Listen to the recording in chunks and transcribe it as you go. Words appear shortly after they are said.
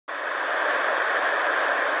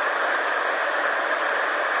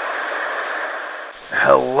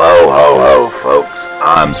Hello, ho, ho, folks.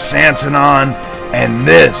 I'm Santanon, and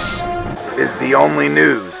this is the only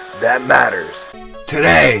news that matters.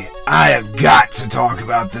 Today, I have got to talk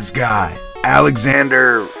about this guy,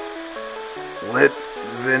 Alexander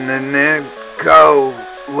Litvinenko.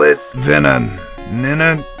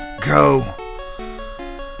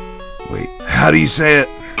 Wait, how do you say it?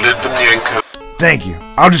 Litvinenko. Thank you.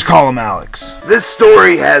 I'll just call him Alex. This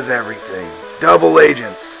story has everything. Double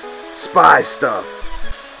agents, spy stuff,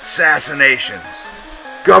 assassinations,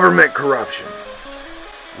 government corruption,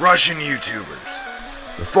 Russian YouTubers,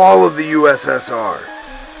 the fall of the USSR,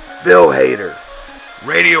 Bill Hader,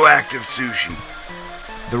 radioactive sushi,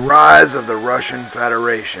 the rise of the Russian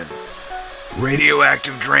Federation,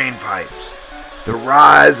 radioactive drain pipes, the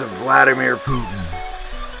rise of Vladimir Putin,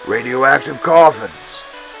 radioactive coffins,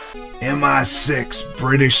 MI6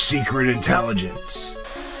 British secret intelligence,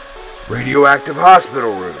 radioactive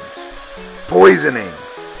hospital rooms, poisonings,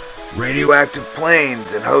 radioactive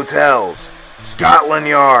planes and hotels, Scotland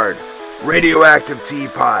Yard, radioactive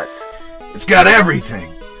teapots. It's got everything.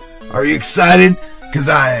 Are you excited? 'Cause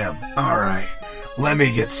I am. Alright, let me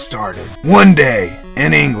get started. One day,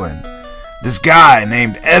 in England, this guy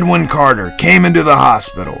named Edwin Carter came into the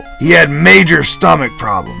hospital. He had major stomach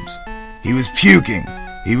problems. He was puking.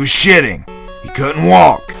 He was shitting. He couldn't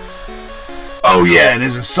walk. Oh yeah, and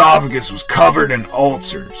his esophagus was covered in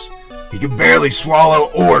ulcers. He could barely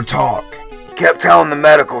swallow or talk. He kept telling the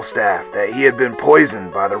medical staff that he had been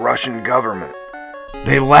poisoned by the Russian government.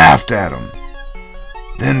 They laughed at him.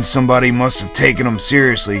 Then somebody must have taken him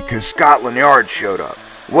seriously because Scotland Yard showed up.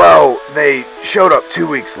 Well, they showed up 2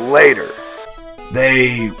 weeks later.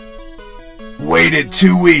 They waited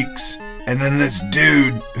 2 weeks, and then this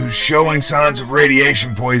dude who's showing signs of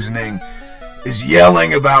radiation poisoning is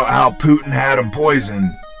yelling about how Putin had him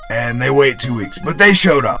poisoned, and they wait 2 weeks. But they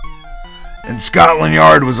showed up, and Scotland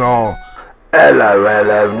Yard was all,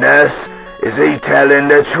 hello, nurse. Is he telling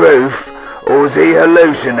the truth, or is he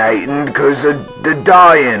hallucinating because of the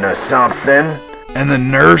dying or something? And the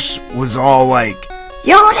nurse was all like,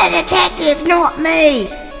 you're the detective, not me.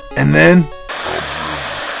 And then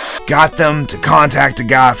got them to contact a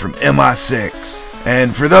guy from MI6.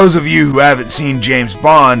 And for those of you who haven't seen James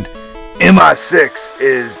Bond, MI6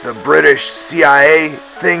 is the British CIA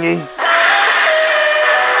thingy.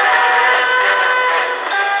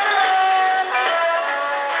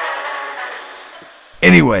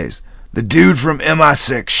 Anyways, the dude from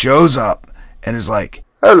MI6 shows up and is like,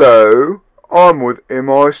 hello, I'm with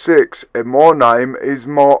MI6 and my name is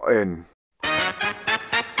Martin.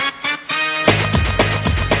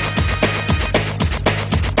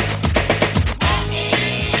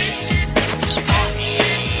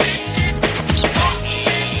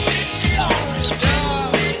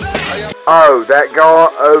 Oh, that guy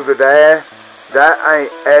over there, that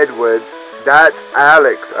ain't Edward, that's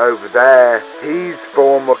Alex over there. He's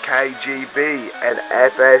former KGB and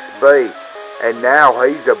FSB, and now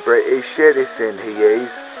he's a British citizen, he is,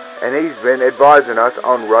 and he's been advising us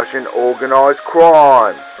on Russian organized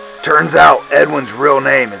crime. Turns out Edwin's real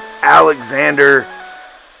name is Alexander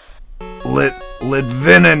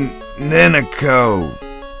Litvinenko.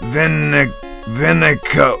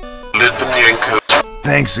 Litvinenko.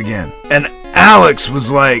 Thanks again. And Alex was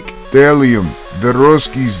like, Thallium. The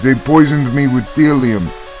Ruskies, they poisoned me with thallium.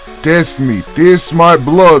 Test me. Test my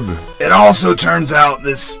blood. It also turns out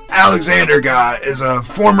this Alexander guy is a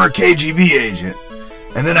former KGB agent.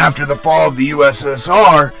 And then after the fall of the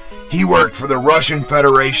USSR, he worked for the Russian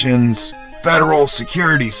Federation's Federal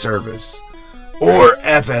Security Service, or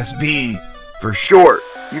FSB for short.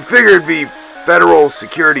 You figure it'd be Federal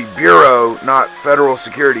Security Bureau, not Federal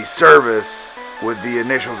Security Service, with the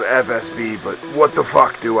initials FSB, but what the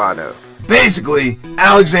fuck do I know? Basically,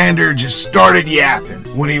 Alexander just started yapping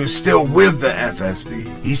when he was still with the FSB.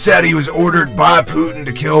 He said he was ordered by Putin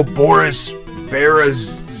to kill Boris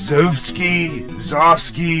Berezovsky.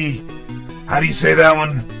 How do you say that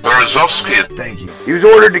one? Berezovsky. Thank you. He was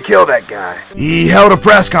ordered to kill that guy. He held a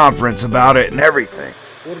press conference about it and everything.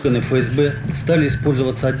 Органы ФСБ стали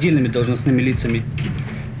использоваться отдельными должностными лицами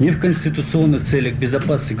не в конституционных целях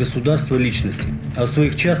безопасности государства и личности, а в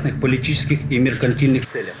своих частных политических и меркантильных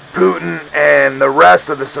целях. Putin and the rest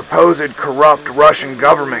of the supposed corrupt Russian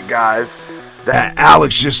government guys that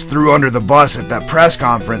Alex just threw under the bus at that press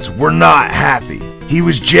conference were not happy. He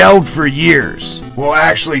was jailed for years. Well,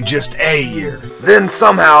 actually just a year. Then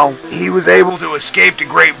somehow he was able to escape to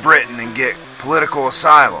Great Britain and get political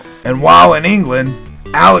asylum. And while in England,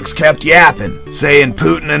 Alex kept yapping, saying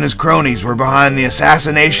Putin and his cronies were behind the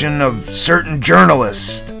assassination of certain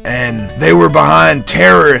journalists, and they were behind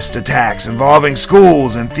terrorist attacks involving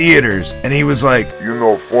schools and theaters, and he was like, You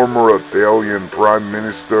know former Italian Prime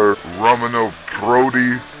Minister Romanov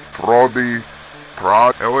Prodi,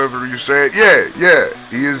 however you say it? Yeah,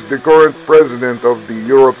 he is the current president of the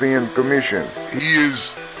European Commission. He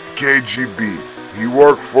is KGB. He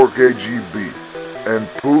worked for KGB. And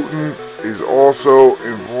Putin is also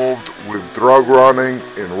involved with drug running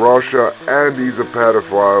in Russia, and he's a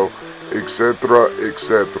pedophile, etc.,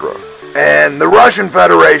 etc. And the Russian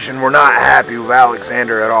Federation were not happy with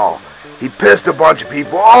Alexander at all. He pissed a bunch of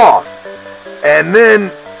people off. And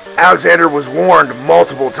then Alexander was warned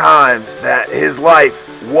multiple times that his life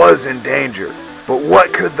was in danger. But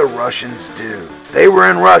what could the Russians do? They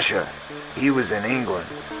were in Russia. He was in England.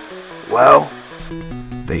 Well,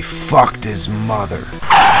 they fucked his mother.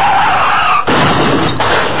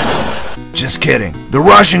 Just kidding. The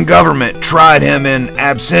Russian government tried him in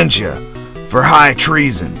absentia for high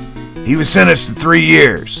treason. He was sentenced to 3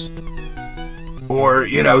 years. Or,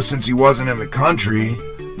 since he wasn't in the country,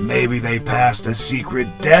 maybe they passed a secret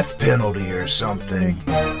death penalty or something.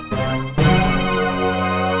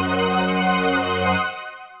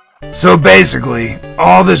 So basically,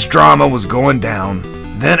 all this drama was going down.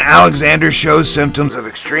 Then Alexander shows symptoms of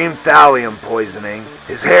extreme thallium poisoning.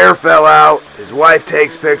 His hair fell out, his wife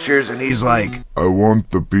takes pictures, and he's like, I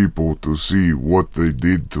want the people to see what they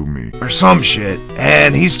did to me. Or some shit.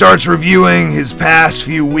 And he starts reviewing his past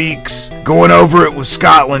few weeks, going over it with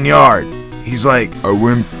Scotland Yard. He's like, I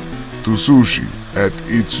went to sushi at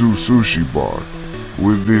Itsu Sushi Bar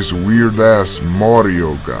with this weird-ass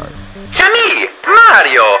Mario guy. To me,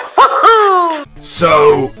 Mario! Woohoo!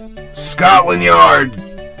 So, Scotland Yard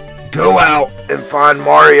go out and find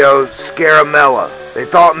Mario Scaramella. They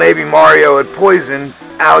thought maybe Mario had poisoned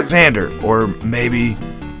Alexander, or maybe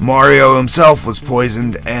Mario himself was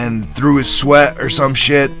poisoned, and through his sweat or some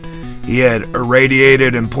shit, he had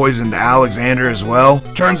irradiated and poisoned Alexander as well.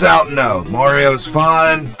 Turns out, no, Mario's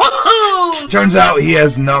fine. Turns out he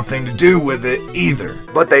has nothing to do with it either.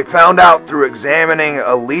 But they found out through examining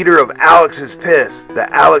a liter of Alex's piss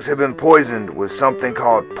that Alex had been poisoned with something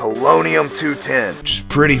called Polonium 210, which is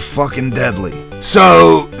pretty fucking deadly.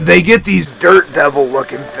 So they get these dirt devil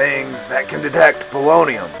looking things that can detect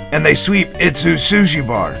polonium, and they sweep Itsu Sushi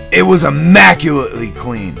Bar. It was immaculately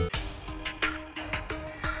clean.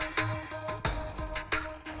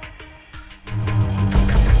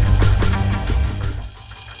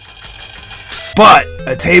 But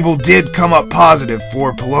a table did come up positive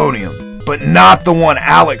for polonium, but not the one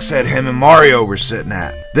Alex said him and Mario were sitting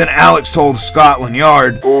at. Then Alex told Scotland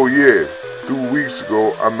Yard, Oh yeah, 2 weeks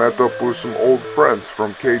ago I met up with some old friends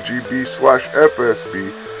from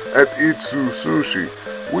KGB/FSB at Itsu Sushi.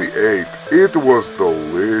 We ate. It was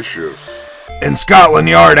delicious. And Scotland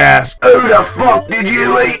Yard asked, Who the fuck did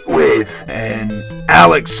you eat with? And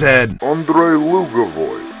Alex said, Andrei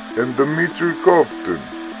Lugovoy and Dmitry Kovtun.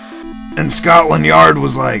 And Scotland Yard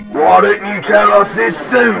was like, Why didn't you tell us this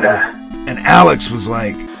sooner? And Alex was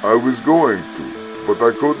like, I was going to, but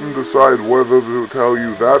I couldn't decide whether to tell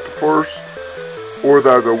you that first, or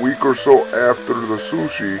that a week or so after the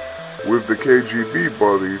sushi with the KGB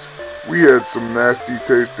buddies, we had some nasty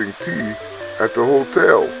tasting tea at the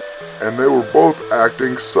hotel, and they were both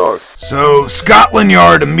acting sus. So Scotland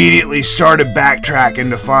Yard immediately started backtracking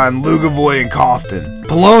to find Lugovoy and Kovtun.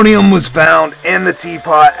 Polonium was found in the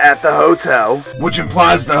teapot at the hotel, which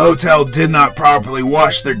implies the hotel did not properly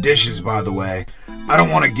wash their dishes, by the way. I don't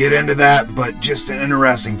want to get into that, but just an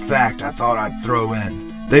interesting fact I thought I'd throw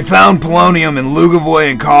in. They found polonium in Lugovoy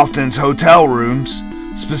and Kovtun's hotel rooms,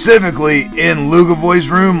 specifically in Lugovoy's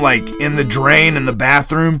room, like in the drain in the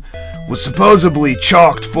bathroom, was supposedly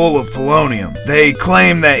chocked full of polonium. They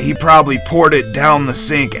claim that he probably poured it down the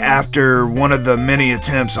sink after one of the many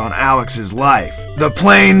attempts on Alex's life. The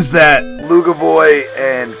planes that Lugovoy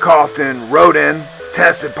and Kovtun rode in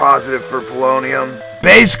tested positive for polonium.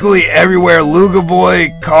 Basically everywhere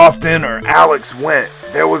Lugovoy, Kovtun, or Alex went,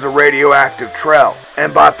 there was a radioactive trail.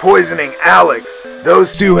 And by poisoning Alex,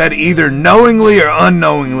 those two had either knowingly or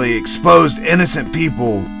unknowingly exposed innocent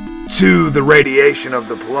people to the radiation of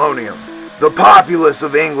the polonium. The populace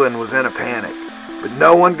of England was in a panic, but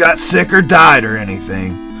no one got sick or died or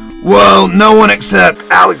anything. Well, no one except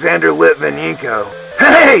Alexander Litvinenko.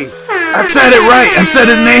 Hey! I said it right! I said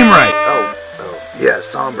his name right! Oh, yeah,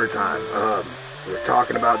 somber time. We're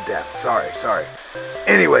talking about death. Sorry.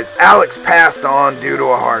 Anyways, Alex passed on due to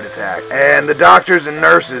a heart attack, and the doctors and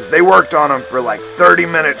nurses, they worked on him for like 30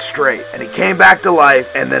 minutes straight, and he came back to life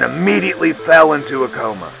and then immediately fell into a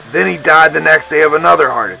coma. Then he died the next day of another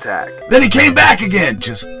heart attack. Then he came back again.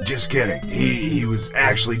 Just kidding. He was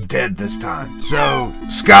actually dead this time. So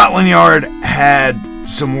Scotland Yard had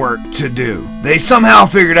some work to do. They somehow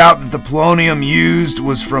figured out that the polonium used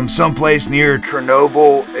was from someplace near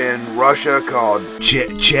Chernobyl in Russia called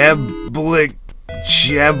Cheblik.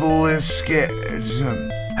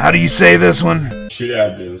 How do you say this one?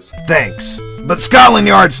 Chelyabinsk. Thanks. But Scotland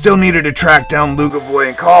Yard still needed to track down Lugovoy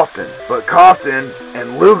and Koftin. But Koftin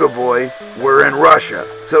and Lugovoy were in Russia.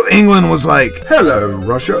 So England was like, "Hello,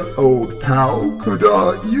 Russia, old pal. Could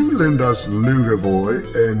you lend us Lugovoy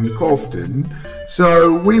and Koftin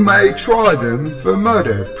so we may try them for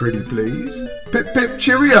murder, pretty please? Pip pip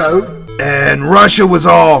cheerio." And Russia was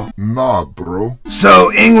all, "Nah, bro."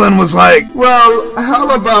 So England was like, "Well, how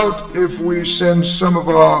about if we send some of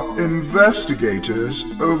our investigators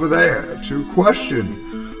over there to question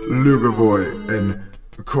Lugovoy and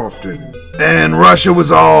Koftin?" And Russia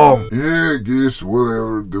was all, "Yeah, guess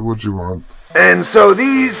whatever, do what you want." And so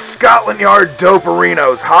these Scotland Yard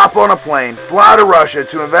doperinos hop on a plane, fly to Russia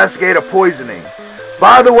to investigate a poisoning.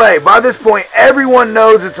 By the way, by this point, everyone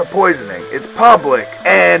knows it's a poisoning. It's public,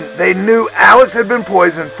 and they knew Alex had been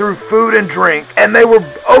poisoned through food and drink, and they were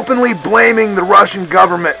openly blaming the Russian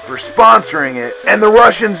government for sponsoring it, and the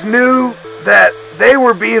Russians knew that they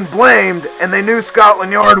were being blamed, and they knew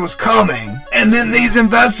Scotland Yard was coming. And then these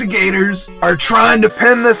investigators are trying to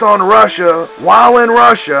pin this on Russia while in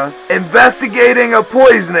Russia, investigating a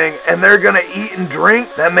poisoning, and they're gonna eat and drink?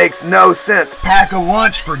 That makes no sense. Pack a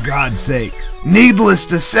lunch, for God's sakes. Needless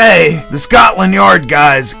to say, the Scotland Yard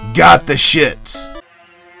guys got the shits.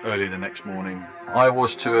 Early the next morning, I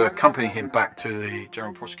was to accompany him back to the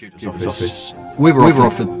General Prosecutor's office. We were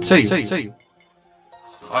offered tea.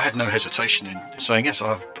 I had no hesitation in saying yes,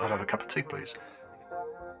 I'd have a cup of tea, please.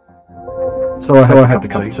 So I had the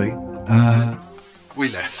cup of tea. We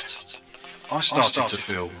left. I started to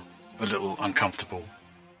feel a little uncomfortable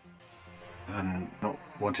and not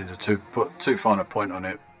wanting to put too fine a point on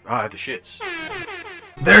it. I had the shits.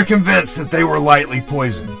 They're convinced that they were lightly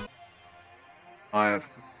poisoned. I have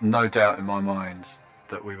no doubt in my mind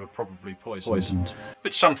that we were probably poisoned.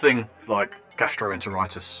 With something like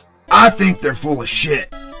gastroenteritis. I think they're full of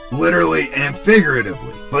shit, literally and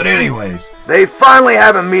figuratively. But anyways, they finally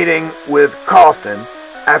have a meeting with Koftin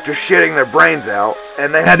after shitting their brains out,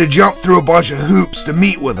 and they had to jump through a bunch of hoops to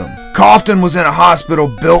meet with him. Koftin was in a hospital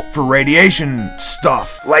built for radiation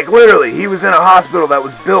stuff. Like literally, he was in a hospital that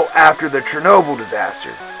was built after the Chernobyl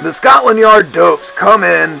disaster. The Scotland Yard dopes come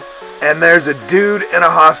in, and there's a dude in a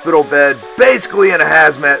hospital bed, basically in a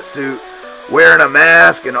hazmat suit, wearing a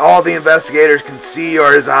mask, and all the investigators can see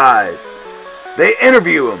are his eyes. They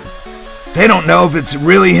interview him. They don't know if it's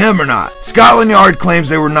really him or not. Scotland Yard claims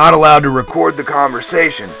they were not allowed to record the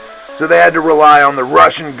conversation, so they had to rely on the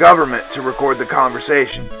Russian government to record the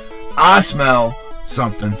conversation. I smell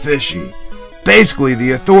something fishy. Basically,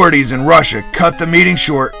 the authorities in Russia cut the meeting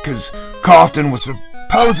short because Koftin was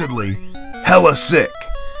supposedly hella sick.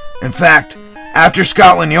 In fact, after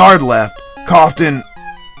Scotland Yard left, Koftin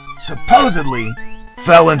supposedly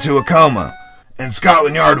fell into a coma, and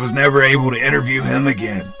Scotland Yard was never able to interview him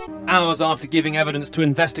again. Hours after giving evidence to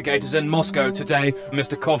investigators in Moscow today,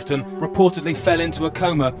 Mr. Koftin reportedly fell into a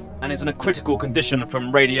coma and is in a critical condition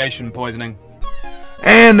from radiation poisoning.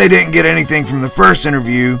 And they didn't get anything from the first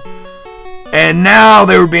interview, and now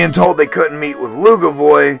they were being told they couldn't meet with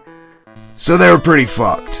Lugovoy, so they were pretty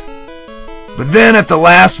fucked. But then at the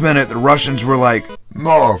last minute, the Russians were like,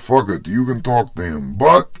 "Nah, fuck it, you can talk to him,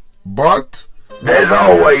 but... There's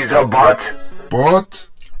always a but. But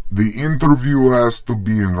the interview has to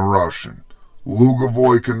be in Russian.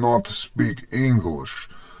 Lugovoy cannot speak English.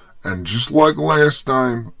 And just like last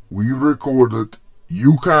time we recorded,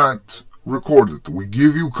 you can't record it. We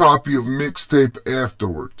give you a copy of mixtape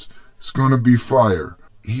afterwards. It's gonna be fire.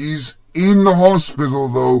 He's in the hospital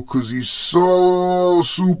though, cause he's so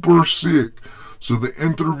super sick. So the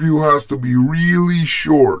interview has to be really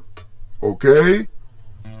short. Okay?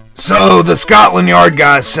 So the Scotland Yard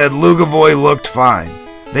guys said Lugovoy looked fine.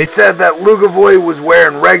 They said that Lugovoy was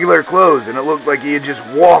wearing regular clothes and it looked like he had just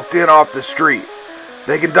walked in off the street.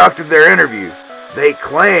 They conducted their interview. They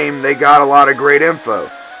claim they got a lot of great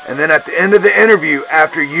info. And then at the end of the interview,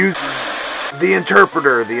 after using the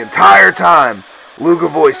interpreter the entire time,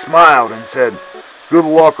 Lugovoy smiled and said, "Good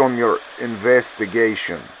luck on your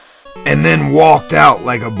investigation." And then walked out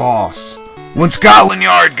like a boss. When Scotland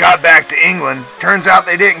Yard got back to England, turns out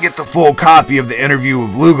they didn't get the full copy of the interview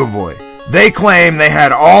with Lugovoy. They claim they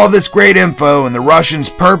had all this great info and the Russians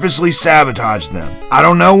purposely sabotaged them. I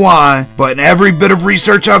don't know why, but in every bit of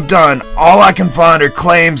research I've done, all I can find are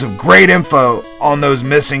claims of great info on those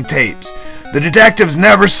missing tapes. The detectives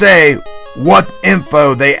never say what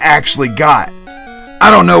info they actually got. I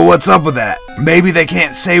don't know what's up with that. Maybe they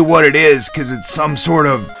can't say what it is because it's some sort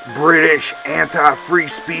of British anti-free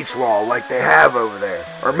speech law like they have over there.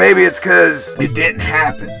 Or maybe it's because it didn't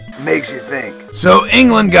happen. Makes you think. So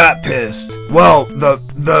England got pissed. Well,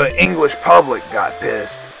 the English public got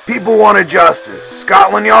pissed. People wanted justice.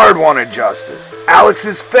 Scotland Yard wanted justice.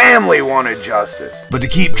 Alex's family wanted justice. But to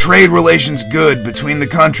keep trade relations good between the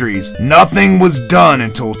countries, nothing was done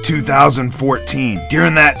until 2014.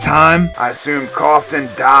 During that time, I assume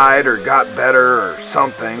Koftin died or got better or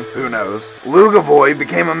something, who knows. Lugovoy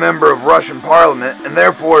became a member of Russian parliament and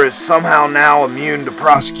therefore is somehow now immune to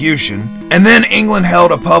prosecution. And then England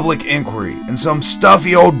held a public inquiry, and some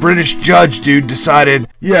stuffy old British judge dude decided,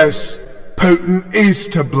 yes, Putin is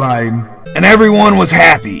to blame. And everyone was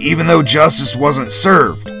happy, even though justice wasn't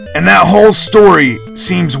served. And that whole story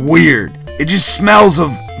seems weird. It just smells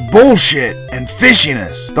of bullshit and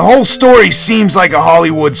fishiness. The whole story seems like a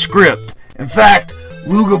Hollywood script. In fact,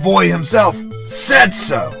 Lugovoy himself said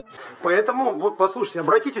so. Поэтому, вот послушайте,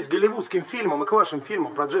 обратитесь к голливудским фильмам и к вашим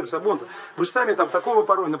фильмам про Джеймса Бонда. Вы же сами там такого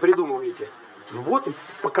порой напридумываете. Вот и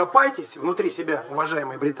покопайтесь внутри себя,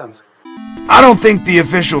 уважаемые британцы. I don't think the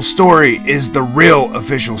official story is the real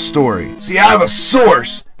official story. See, I have a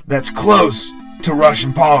source that's close to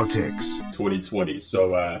Russian politics. 2020,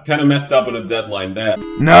 so kind of messed up on a deadline there.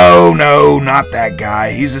 No, not that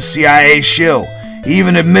guy. He's a CIA shill. He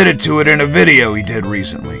even admitted to it in a video he did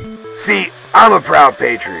recently. See, I'm a proud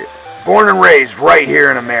patriot. Born and raised right here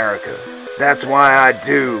in America. That's why I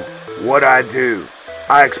do what I do.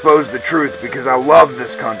 I expose the truth because I love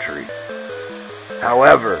this country.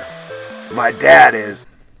 However, my dad is...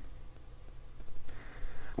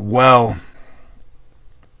 Well,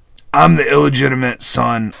 I'm the illegitimate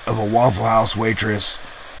son of a Waffle House waitress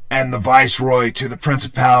and the viceroy to the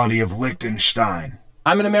Principality of Liechtenstein.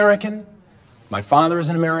 I'm an American. My father is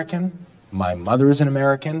an American. My mother is an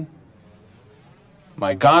American.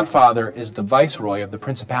 My godfather is the viceroy of the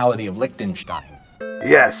Principality of Liechtenstein.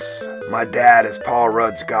 Yes, my dad is Paul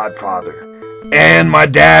Rudd's godfather. And my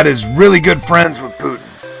dad is really good friends with Putin.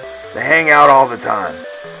 They hang out all the time.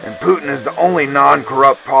 And Putin is the only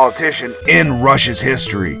non-corrupt politician in Russia's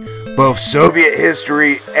history. Both Soviet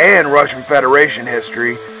history and Russian Federation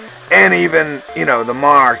history. And even, the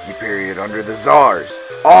monarchy period under the czars.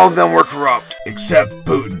 All of them were corrupt, except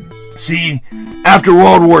Putin. See, after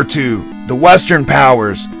World War II, the Western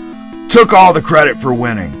powers took all the credit for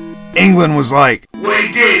winning. England was like, "We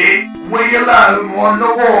did it! We alone won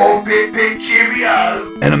the war! Pip pip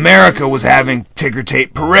cheerio!" And America was having ticker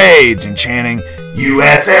tape parades and chanting,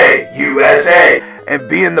 "USA! USA!" and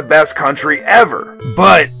being the best country ever.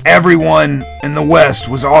 But everyone in the West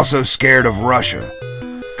was also scared of Russia.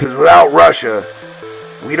 Because without Russia,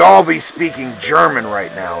 we'd all be speaking German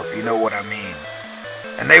right now, if you know what I mean.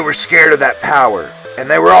 And they were scared of that power. And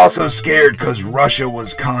they were also scared because Russia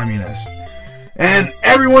was communist. And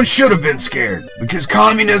everyone should have been scared, because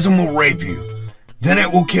communism will rape you. Then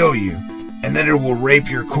it will kill you. And then it will rape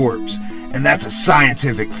your corpse. And that's a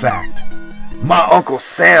scientific fact. My Uncle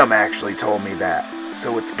Sam actually told me that,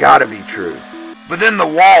 so it's gotta be true. But then the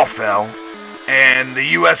wall fell, and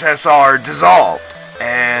the USSR dissolved.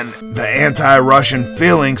 And the anti-Russian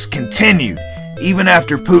feelings continued. Even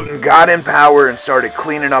after Putin got in power and started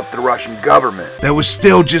cleaning up the Russian government, there was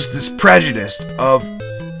still just this prejudice of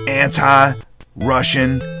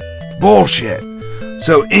anti-Russian bullshit.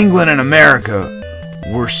 So England and America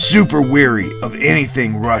were super weary of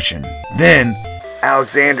anything Russian. Then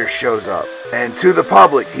Alexander shows up, and to the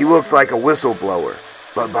public he looked like a whistleblower,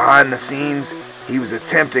 but behind the scenes he was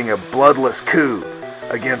attempting a bloodless coup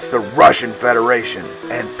against the Russian Federation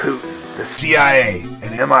and Putin. The CIA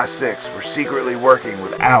and MI6 were secretly working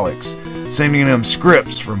with Alex, sending him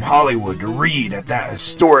scripts from Hollywood to read at that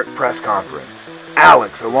historic press conference.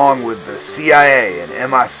 Alex, along with the CIA and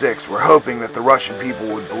MI6, were hoping that the Russian people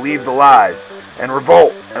would believe the lies and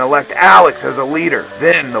revolt and elect Alex as a leader.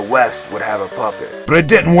 Then the West would have a puppet. But it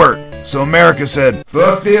didn't work, so America said,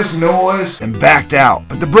 "Fuck this noise," and backed out.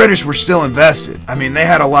 But the British were still invested. I mean, they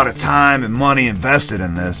had a lot of time and money invested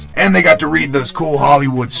in this. And they got to read those cool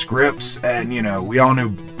Hollywood scripts, and we all knew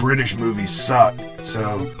British movies suck.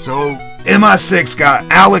 So MI6 got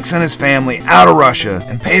Alex and his family out of Russia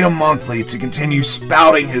and paid him monthly to continue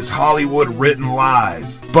spouting his Hollywood-written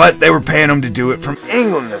lies. But they were paying him to do it from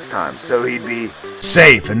England this time, so he'd be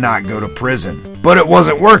safe and not go to prison. But it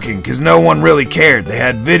wasn't working because no one really cared. They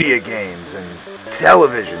had video games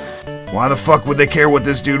television. Why the fuck would they care what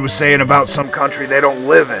this dude was saying about some country they don't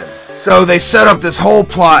live in? So they set up this whole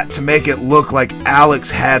plot to make it look like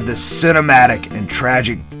Alex had this cinematic and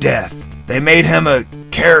tragic death. They made him a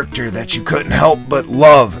character that you couldn't help but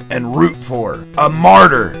love and root for. A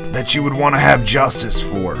martyr that you would want to have justice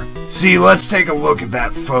for. See, let's take a look at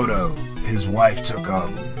that photo his wife took up.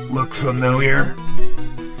 Look familiar?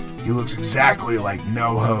 He looks exactly like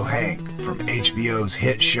NoHo Hank from HBO's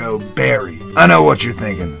hit show Barry. I know what you're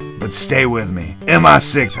thinking, but stay with me.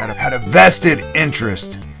 MI6 had a vested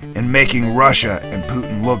interest in making Russia and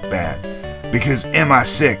Putin look bad, because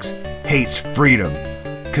MI6 hates freedom,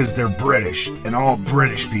 because they're British, and all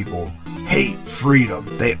British people hate freedom.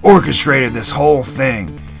 They orchestrated this whole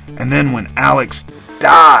thing, and then when Alex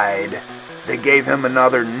died, they gave him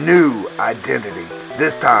another new identity.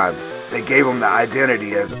 This time, they gave him the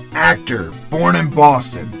identity as an actor born in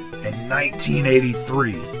Boston in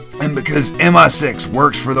 1983. And because MI6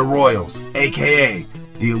 works for the Royals, aka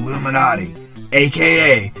the Illuminati,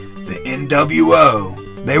 aka the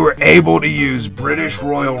NWO, they were able to use British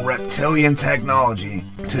Royal reptilian technology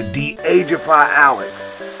to de-ageify Alex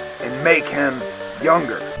and make him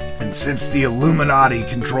younger. And since the Illuminati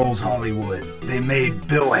controls Hollywood, they made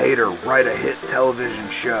Bill Hader write a hit television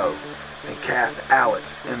show and cast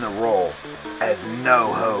Alex in the role as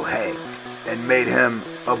NoHo Hank and made him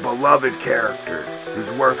a beloved character who's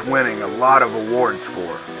worth winning a lot of awards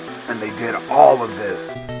for. And they did all of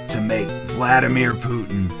this to make Vladimir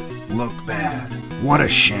Putin look bad. What a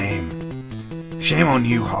shame. Shame on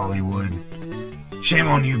you, Hollywood. Shame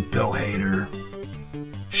on you, Bill Hader.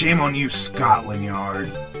 Shame on you, Scotland Yard.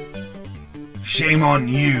 Shame on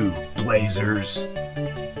you, Blazers.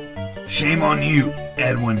 Shame on you,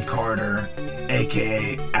 Edwin Carter,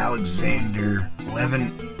 aka Alexander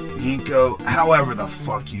Litvinenko, however the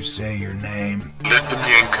fuck you say your name.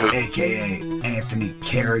 Litvinenko, aka Anthony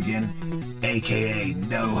Kerrigan, aka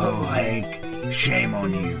NoHo Hank. Shame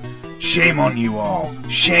on you. Shame on you all.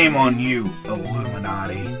 Shame on you,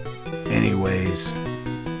 Illuminati. Anyways,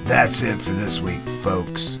 that's it for this week,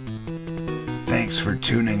 folks. Thanks for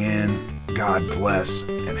tuning in. God bless,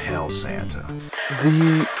 and hail Santa.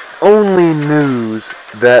 The Only News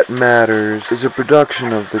That Matters is a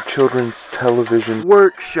production of the Children's Television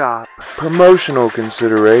Workshop. Promotional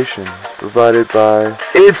consideration provided by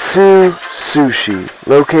Itsu Sushi,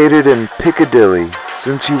 located in Piccadilly.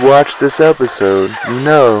 Since you watched this episode, you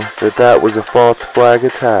know that was a false flag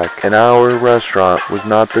attack, and our restaurant was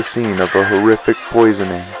not the scene of a horrific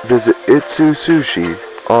poisoning. Visit Itsu Sushi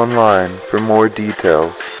online for more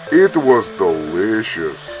details. It was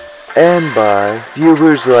delicious. And by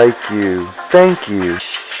viewers like you. Thank you.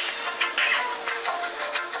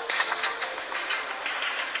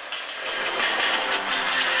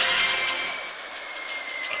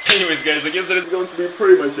 Anyways guys, I guess that is going to be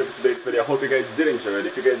pretty much it for today's video. I hope you guys did enjoy it.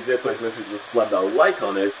 If you guys did, please make sure to slap that like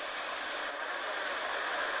on it.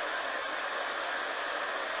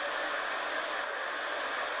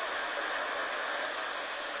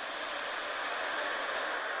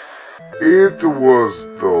 It was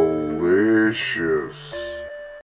delicious.